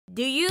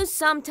Do you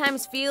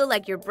sometimes feel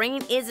like your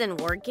brain isn't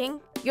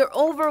working? You're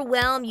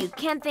overwhelmed, you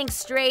can't think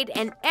straight,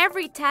 and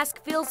every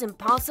task feels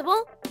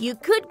impossible? You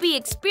could be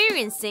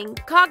experiencing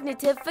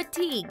cognitive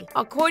fatigue.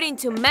 According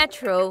to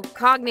Metro,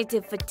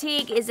 cognitive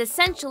fatigue is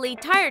essentially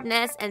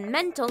tiredness and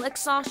mental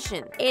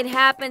exhaustion. It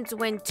happens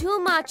when too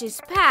much is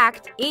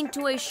packed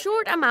into a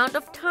short amount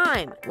of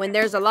time, when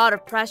there's a lot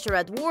of pressure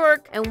at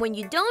work, and when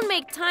you don't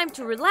make time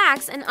to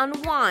relax and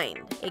unwind.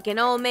 It can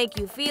all make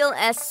you feel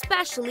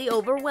especially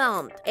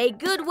overwhelmed. A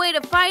good way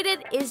to fight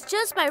it is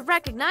just by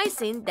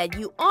recognizing that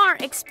you are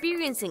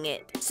experiencing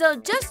it. So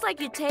just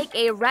like you take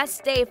a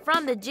rest day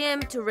from the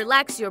gym to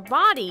relax your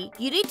body,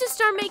 you need to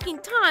start making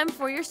time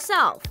for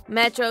yourself.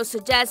 Metro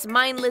suggests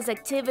mindless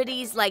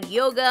activities like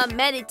yoga,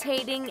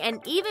 meditating,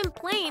 and even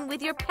playing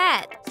with your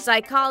pet.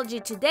 Psychology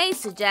Today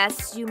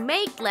suggests you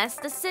make less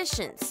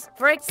decisions.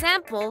 For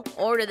example,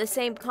 order the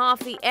same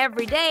coffee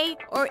every day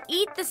or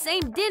eat the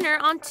same dinner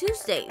on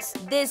Tuesdays.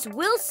 This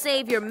will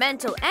save your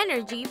mental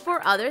energy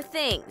for other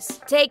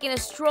things. Taking a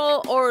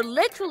stroll or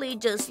literally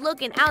just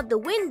looking out the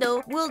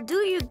window will do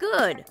you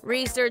good.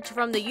 Research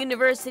from the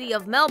University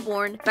of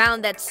Melbourne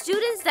found that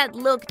students that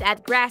looked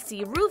at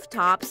grassy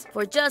rooftops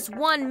for just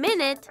 1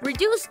 minute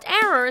reduced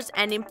errors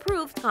and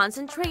improved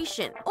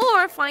concentration.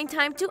 Or find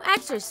time to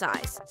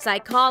exercise.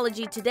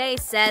 Psychology Today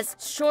says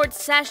short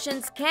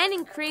sessions can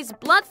increase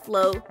blood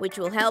flow, which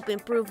will help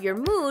improve your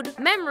mood,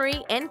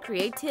 memory, and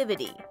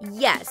creativity.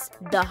 Yes,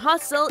 the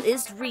hustle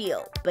is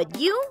real, but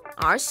you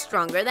are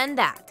stronger than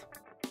that.